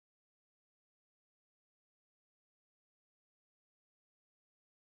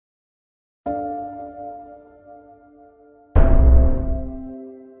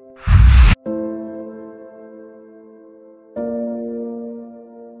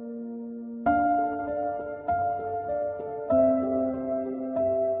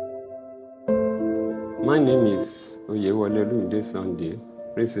My name is Oyewole Olumide Sunday,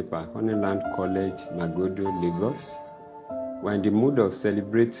 Principal, Honeyland College, Magodo, Lagos. We're in the mood of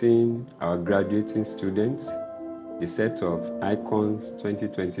celebrating our graduating students, the set of Icons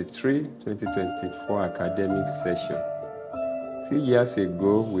 2023-2024 academic session. A few years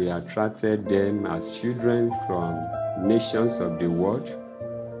ago, we attracted them as children from nations of the world,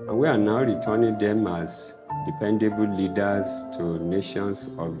 and we are now returning them as dependable leaders to nations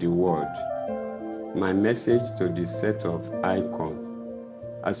of the world. My message to the set of Icon: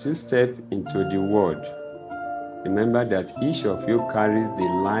 as you step into the world, remember that each of you carries the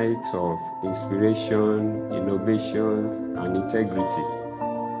light of inspiration, innovation, and integrity.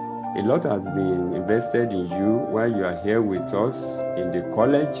 A lot has been invested in you while you are here with us in the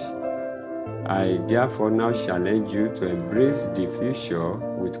college. I therefore now challenge you to embrace the future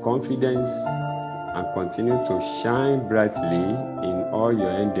with confidence and continue to shine brightly in all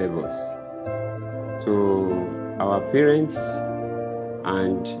your endeavors. To our parents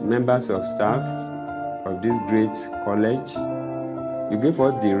and members of staff of this great college, you gave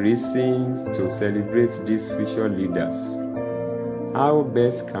us the reason to celebrate these future leaders. How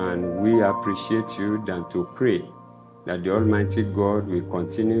best can we appreciate you than to pray that the Almighty God will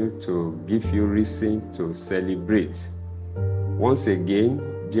continue to give you reason to celebrate? Once again,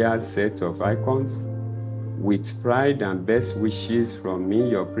 dear set of Icons, with pride and best wishes from me,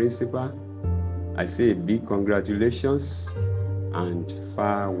 your principal, I say a big congratulations and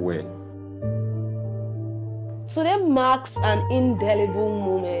farewell. Today marks an indelible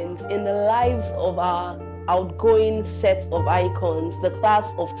moment in the lives of our outgoing set of Icons, the class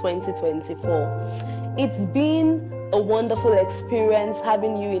of 2024. It's been a wonderful experience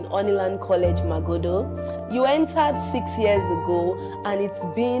having you in Honeyland College, Magodo. You entered 6 years ago, and it's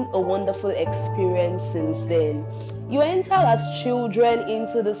been a wonderful experience since then. You entered as children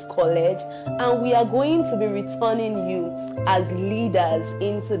into this college, and we are going to be returning you as leaders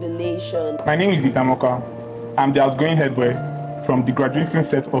into the nation. My name is Itamoka. I'm the outgoing head boy from the graduating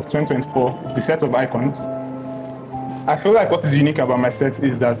set of 2024, the set of Icons. I feel like what is unique about my set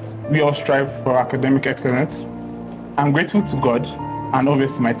is that we all strive for academic excellence. I'm grateful to God and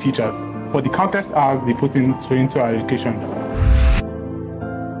obviously my teachers for the countless hours they put into our education.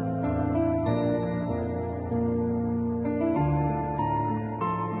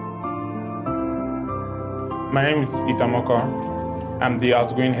 My name is Itamoka. I'm the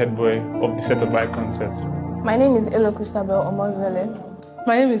outgoing head boy of the set of Icons set. My name is Elo Christabel Omozele.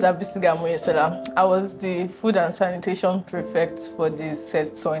 My name is Abisiga Moyesola. I was the Food and Sanitation Prefect for the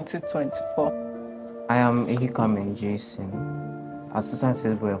set 2024. I am Ehikame Jason, Assistant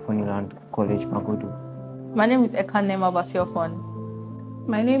Sales Boy of Honeyland College, Magodo. My name is Ekanema Basiofon.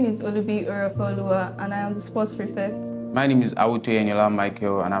 My name is Olubi Urapolua, and I am the Sports Prefect. My name is Awute Eniola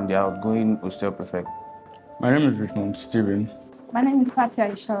Michael, and I'm the outgoing Hostel Prefect. My name is Richmond Steven. My name is Fatia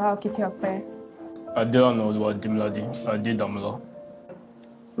Ishala Okikiope. Adeono Oluwadimilade Adedamola.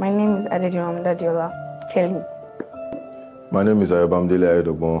 My name is Adediram Dadiola Kelly. My name is Ayobamdele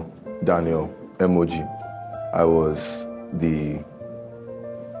Ayodobon Daniel Emoji. I was the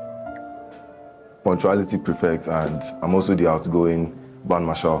punctuality prefect, and I'm also the outgoing band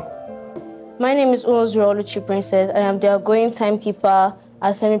marshal. My name is Unozura Oluchi Princess. I am the outgoing timekeeper,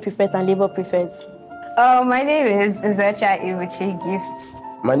 assembly prefect, and labor prefect. My name is Nzecha Ibuchi Gifts.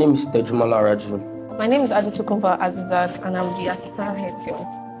 My name is Tejumala Raju. My name is Adutukumba Azizat, and I'm the assistant head girl.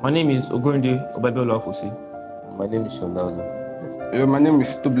 My name is Ogorinde Obabiola Akosi. My name is Shondaudo. My name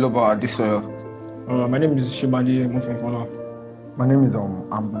is Tubiloba Adisoyo. My name is Shibandi Mufenfola. My name is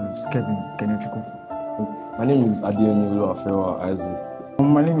Ambrose Kevin Kenechuku. My name is Adeyemi Oluwafewa Isaac.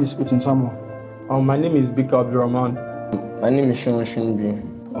 My name is Utin Samuel. My name is Bika Abdurrahman. My name is Shun Shunbi.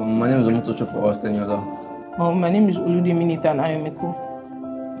 My name is Omotocho for Ostenyola. My name is Oludemini Ayomeko.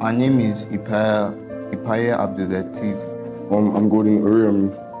 My name is Ipaya Abdulatif. I'm Gordon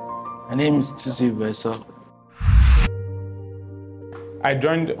Uriam. My name is Tisi Versa. I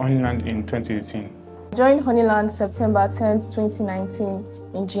joined Honeyland in 2018. I joined Honeyland September 10th, 2019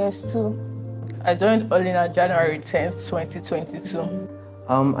 in GS2. I joined Honeyland January 10th, 2022.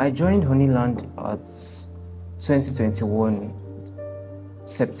 I joined Honeyland at 2021,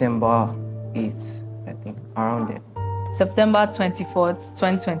 September 8th, I think, around there. September 24th,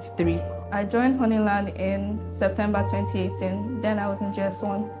 2023. I joined Honeyland in September 2018, then I was in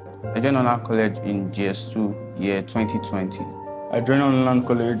GS1. I joined Honeyland College in GS2, year 2020. I joined Honeyland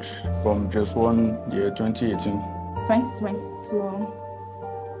College from GS1, year 2018. 2022.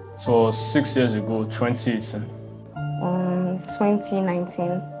 It was 6 years ago, 2018.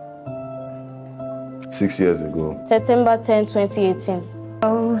 2019. 6 years ago. September 10, 2018.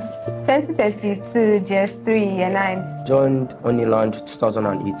 2022, just 3 year 9. Joined Honeyland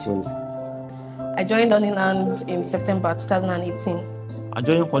 2018. I joined Honeyland in September 2018. I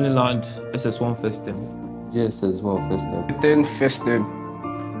joined Honeyland SS1 first term. GSS1 first term. Then first term.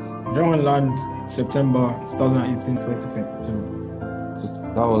 Joined Honeyland September 2018, 2022.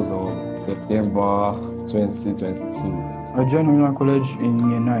 That was September 2022. I joined Honeyland College in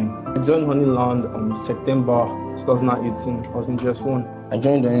year 9. I joined Honeyland September 2018. I was in GS1. I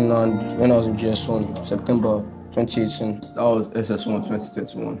joined Honeyland when I was in GS1, September 2018. That was SS1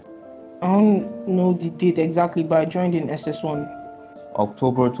 2021. I don't know the date exactly, but I joined in SS1.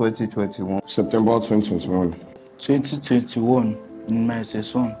 October 2021. September 2021. 2021 in my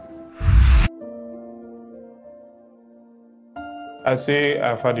SS1. I'd say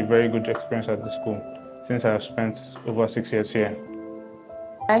I've had a very good experience at the school since I have spent over 6 years here.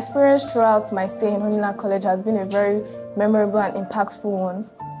 My experience throughout my stay in Honeyland College has been a very memorable and impactful one.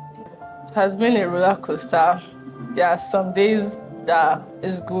 It has been a roller coaster. There are some days that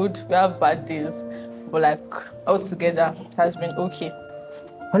is good, we have bad days, but like altogether, it has been okay.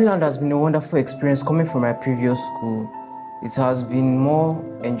 Honeyland has been a wonderful experience coming from my previous school. It has been more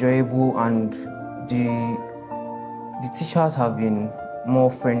enjoyable and the teachers have been more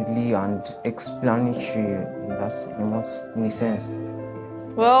friendly and explanatory in a sense.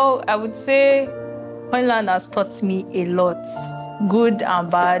 Well, I would say Honeyland has taught me a lot, good and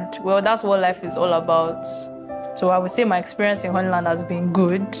bad. Well, that's what life is all about. So I would say my experience in Honeyland has been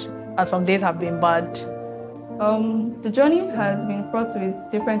good and some days have been bad. The journey has been fraught with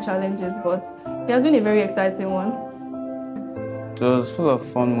different challenges, but it has been a very exciting one. It was full of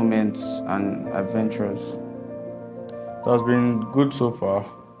fun moments and adventures. It has been good so far.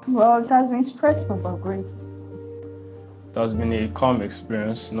 Well, it has been stressful but great. It has been a calm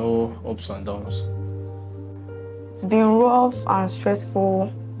experience, no ups and downs. It's been rough and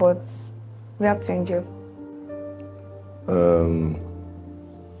stressful, but we have to endure.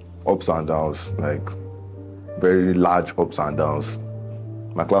 Ups and downs, like very large ups and downs.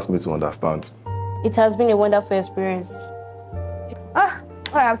 My classmates will understand. It has been a wonderful experience. All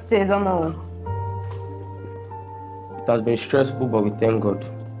I have to say is It has been stressful, but we thank God.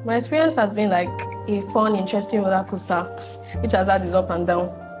 My experience has been like a fun, interesting roller coaster, which has had its up and down.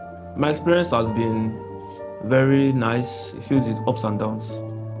 My experience has been very nice, filled with ups and downs.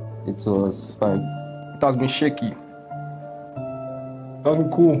 It was fine. It has been shaky. It has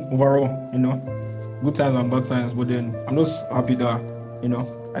been cool overall, Good times and bad times, but then I'm just happy that,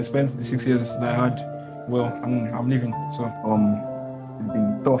 I spent the 6 years that I had well. I'm leaving, so. It's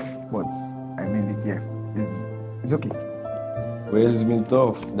been tough, but I made it here. It's okay. Well, it's been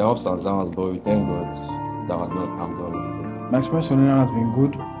tough, the ups and downs, but we thank God that I'm done with this. My experience on Honeyland has been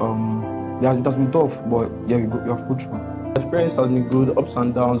good. It has been tough, but yeah, we have put through. My experience has been good, ups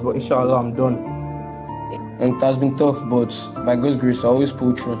and downs, but inshallah, I'm done. And it has been tough, but by God's grace, I always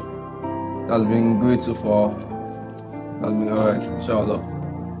pull through. It has been great so far. It has been alright, inshallah.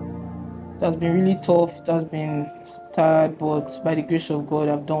 It has been really tough, it has been tired, but by the grace of God,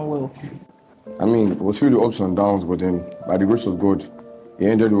 I've done well. I mean, it was filled with ups and downs, but then, by the grace of God, it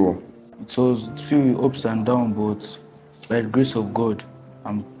ended well. It was filled with ups and downs, but by the grace of God,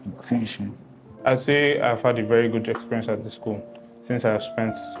 I'm finishing. I'd say I've had a very good experience at the school since I have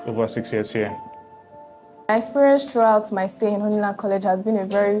spent over 6 years here. My experience throughout my stay in Honeyland College has been a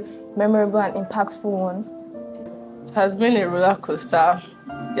very memorable and impactful one. It has been a roller coaster.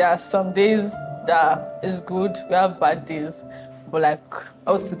 There are some days that is good, we have bad days, but like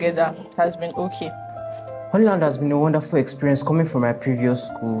altogether, it has been okay. Honeyland has been a wonderful experience coming from my previous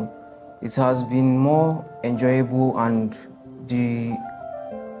school. It has been more enjoyable and the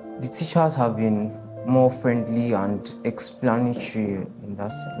teachers have been more friendly and explanatory in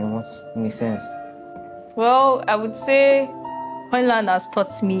a sense. Well, I would say Honeyland has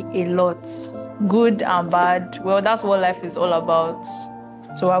taught me a lot, good and bad. Well, that's what life is all about.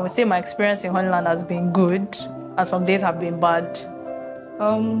 So I would say my experience in Honeyland has been good and some days have been bad.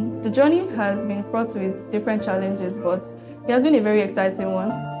 The journey has been fraught with different challenges, but it has been a very exciting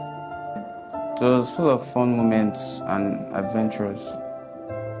one. It was full of fun moments and adventures.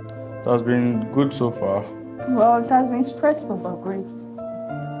 It has been good so far. Well, it has been stressful but great.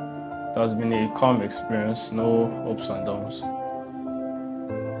 It has been a calm experience, no ups and downs.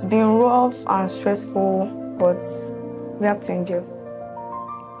 It's been rough and stressful, but we have to endure.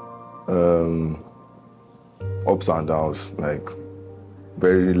 Ups and downs, like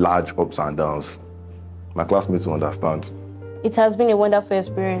very large ups and downs. My classmates will understand. It has been a wonderful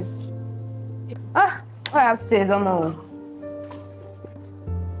experience. All I have to say is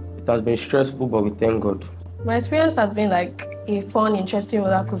It has been stressful, but we thank God. My experience has been like a fun, interesting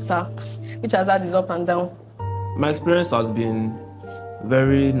roller coaster, which has had its up and down. My experience has been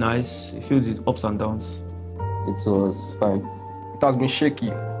very nice, filled with ups and downs. It was fine. It has been shaky.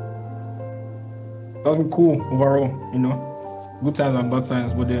 It has been cool overall, you know. Good times and bad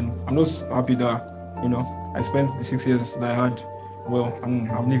times, but then I'm just happy that, you know, I spent the 6 years that I had well, and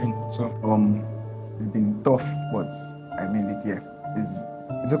I'm leaving. So it's been tough, but I made it here.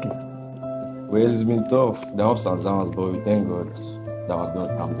 It's okay. Well, it's been tough, the ups and downs, but we thank God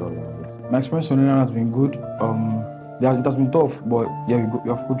that I'm done. My experience on England has been good. It has been tough, but yeah, we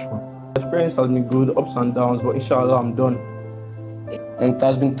have good fun. The experience has been good, ups and downs, but inshallah, I'm done. And it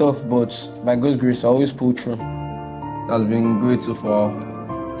has been tough, but by God's grace, I always pull through. It has been great so far.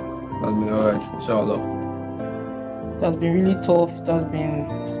 It has been alright, inshallah. It has been really tough, it has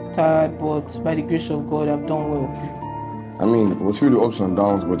been tired, but by the grace of God, I've done well. I mean, it was filled with ups and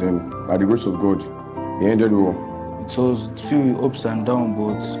downs, but then by the grace of God, it ended well. It was filled with ups and downs,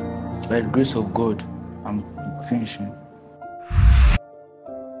 but by the grace of God, I'm finishing.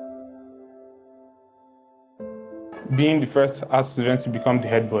 Being the first art student to become the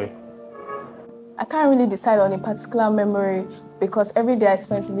head boy. I can't really decide on a particular memory because every day I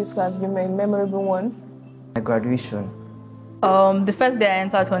spent in this school has been a memorable one. My graduation. The first day I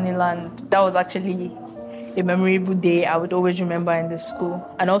entered Honeyland, that was actually a memorable day I would always remember in this school.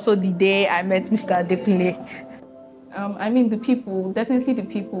 And also the day I met Mr. Adekunle. I mean, the people, definitely the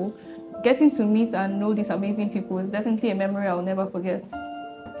people. Getting to meet and know these amazing people is definitely a memory I'll never forget.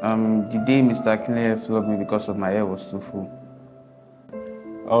 The day Mr. Adekunle flogged me because of my hair was too full.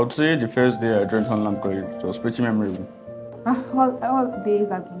 I would say the first day I joined Honeyland College, it was pretty memorable. All days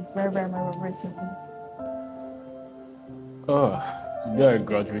have been very, very memorable to me. Oh, the day I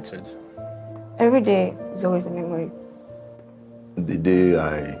graduated. Every day is always a memory. The day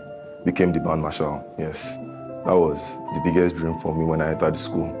I became the band marshal, yes. That was the biggest dream for me when I entered the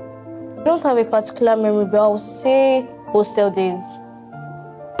school. I don't have a particular memory, but I would say hostel days.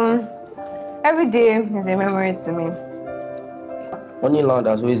 Every day is a memory to me. Honeyland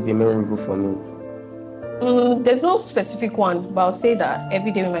has always been memorable for me. There's no specific one, but I'll say that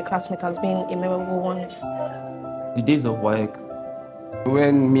every day with my classmate has been a memorable one. The days of WAEC.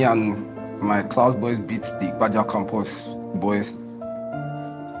 When me and my class boys beat the Baja campus boys.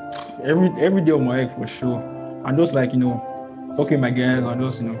 Every day of my work for sure. And just like, you know, talking with my guys and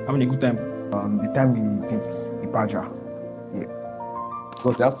just, you know, having a good time. The time we beat the Baja. Yeah.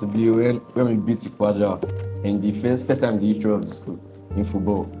 Because it has to be when we beat Ipaja in the first time in the history of the school in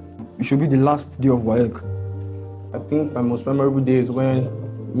football. It should be the last day of WAEC. I think my most memorable day is when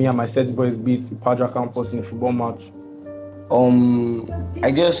me and my set boys beat Ipaja campus in a football match.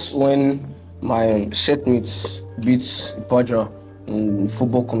 I guess when my set mates beat Ipaja in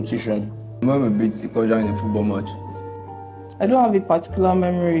football competition. When we beat Ipaja in a football match. I don't have a particular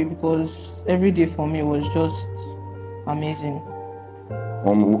memory because every day for me was just amazing.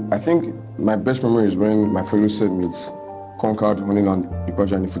 I think my best memory is when my fellow set mates conquered Honeyland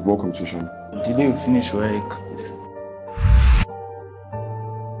Ipaja in the football competition. The day we finished WAEC.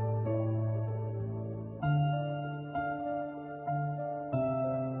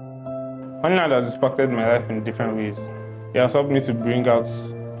 Honeyland has impacted my life in different ways. It has helped me to bring out,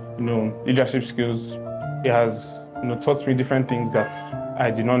 you know, leadership skills. It has, you know, taught me different things that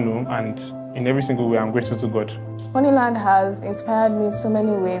I did not know, and in every single way, I'm grateful to God. Honeyland has inspired me in so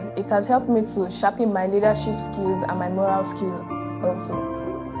many ways. It has helped me to sharpen my leadership skills and my moral skills also.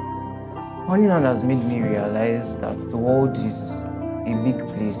 Honeyland has made me realize that the world is a big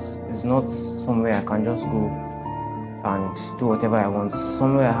place. It's not somewhere I can just go and do whatever I want.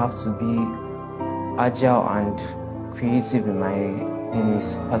 Somewhere I have to be agile and creative in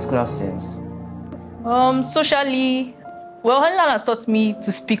this particular sense. Socially, well, Honeyland has taught me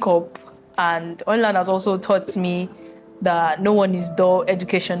to speak up, and Honeyland has also taught me that no one is dull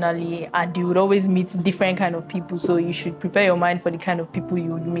educationally, and you would always meet different kind of people, so you should prepare your mind for the kind of people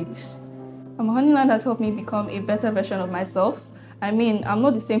you would meet. Honeyland has helped me become a better version of myself. I mean, I'm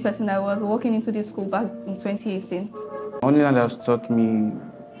not the same person I was walking into this school back in 2018. Honeyland has taught me,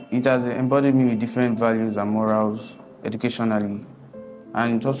 it has embodied me with different values and morals educationally.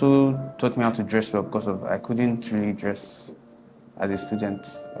 And it also taught me how to dress well because I couldn't really dress as a student.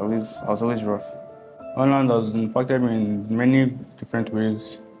 I was always rough. Honeyland has impacted me in many different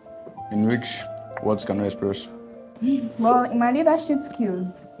ways in which words cannot express. Well, in my leadership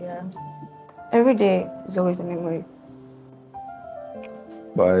skills, yeah. Every day is always a memory.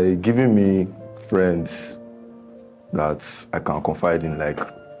 By giving me friends that I can confide in, like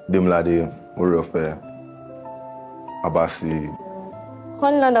Demlade, Oriofe, Abasi.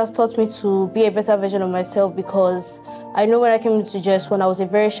 Honeyland has taught me to be a better version of myself because I know when I came into JS1, I was a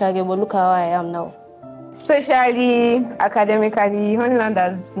very shy girl, but look at how I am now. Socially, academically, Honeyland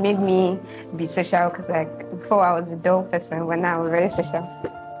has made me be social because before I was a dull person, but now I'm very social.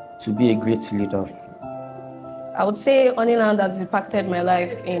 To be a great leader. I would say Honeyland has impacted my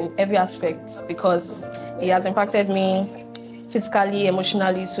life in every aspect because it has impacted me physically,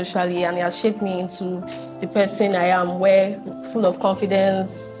 emotionally, socially, and it has shaped me into the person I am, full of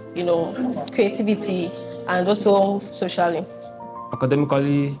confidence, creativity, and also socially.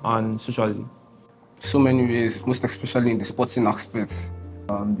 Academically and socially. So many ways, most especially in the sporting aspect.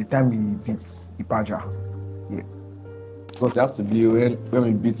 The time we beat Ipaja. Yeah. Because it has to be when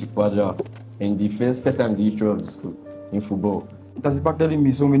we beat Ipaja in the first time in the history of the school in football. It has impacted me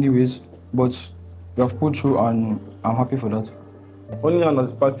in so many ways, but we have pulled through and I'm happy for that. Honeyland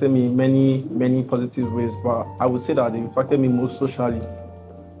has impacted me in many positive ways, but I would say that it impacted me most socially.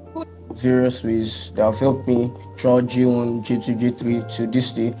 Various ways that have helped me throughout J1, J2, J3 to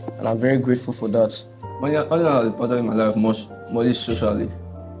this day, and I'm very grateful for that. Honeyland has impacted my life mostly socially.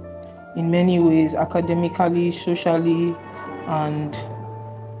 In many ways, academically, socially, and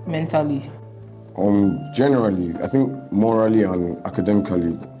mentally. Generally, I think morally and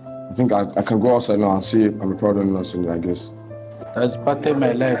academically, I think I can go outside now and say I'm a proud Honeyland, I guess. It has impacted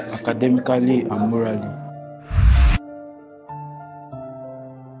my life academically and morally.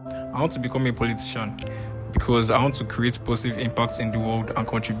 I want to become a politician because I want to create positive impacts in the world and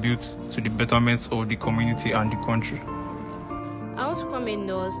contribute to the betterment of the community and the country. I want to become a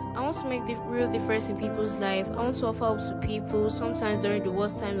nurse. I want to make the real difference in people's life. I want to offer hope to people, sometimes during the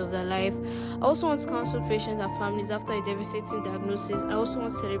worst times of their life. I also want to counsel patients and families after a devastating diagnosis. I also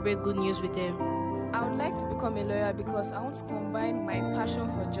want to celebrate good news with them. I would like to become a lawyer because I want to combine my passion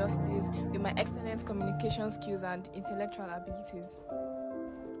for justice with my excellent communication skills and intellectual abilities.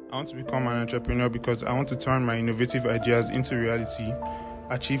 I want to become an entrepreneur because I want to turn my innovative ideas into reality,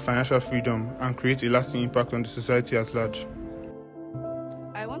 achieve financial freedom, and create a lasting impact on the society at large.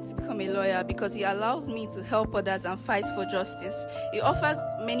 I want to become a lawyer because it allows me to help others and fight for justice. It offers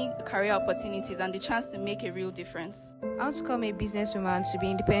many career opportunities and the chance to make a real difference. I want to become a businesswoman to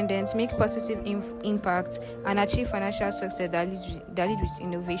be independent, make positive impact, and achieve financial success that leads with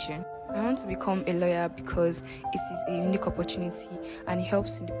innovation. I want to become a lawyer because it is a unique opportunity and it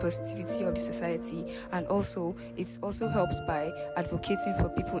helps in the positivity of the society, and also it also helps by advocating for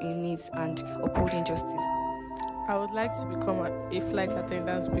people in need and upholding justice. I would like to become a flight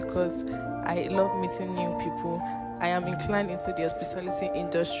attendant because I love meeting new people. I am inclined into the hospitality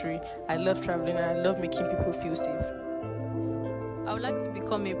industry. I love traveling and I love making people feel safe. I would like to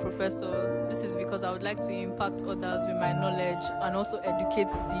become a professor. This is because I would like to impact others with my knowledge and also educate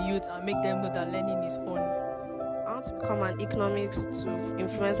the youth and make them know that learning is fun. I want to become an economist to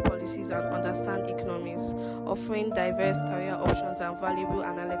influence policies and understand economics, offering diverse career options and valuable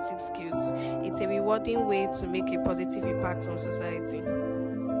analytic skills. It's a rewarding way to make a positive impact on society.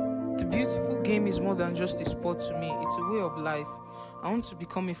 The beautiful game is more than just a sport to me. It's a way of life. I want to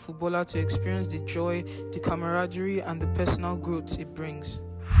become a footballer to experience the joy, the camaraderie, and the personal growth it brings.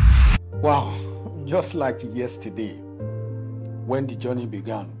 Wow, just like yesterday, when the journey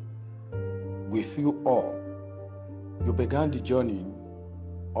began, with you all, you began the journey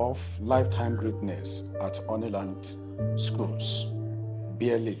of lifetime greatness at Honeyland Schools,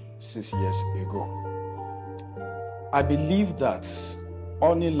 barely 6 years ago. I believe that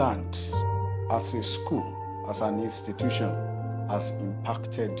Honeyland as a school, as an institution, has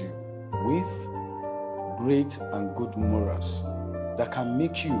impacted you with great and good morals that can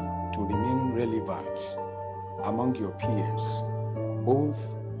make you to remain relevant among your peers, both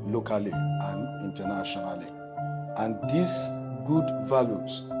locally and internationally. And these good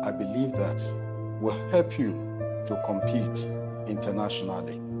values, I believe that will help you to compete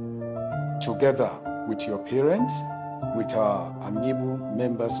internationally. Together with your parents, with our amiable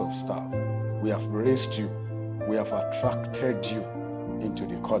members of staff, we have raised you, we have attracted you into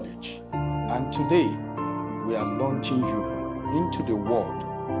the college. And today, we are launching you into the world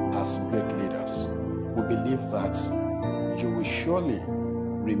as great leaders. We believe that you will surely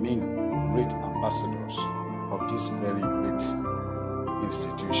remain great ambassadors of this very great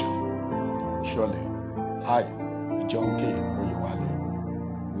institution. Surely, I, John K.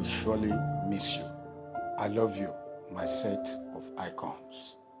 Oyewale, will surely miss you. I love you, my set of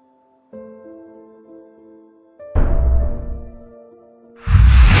icons.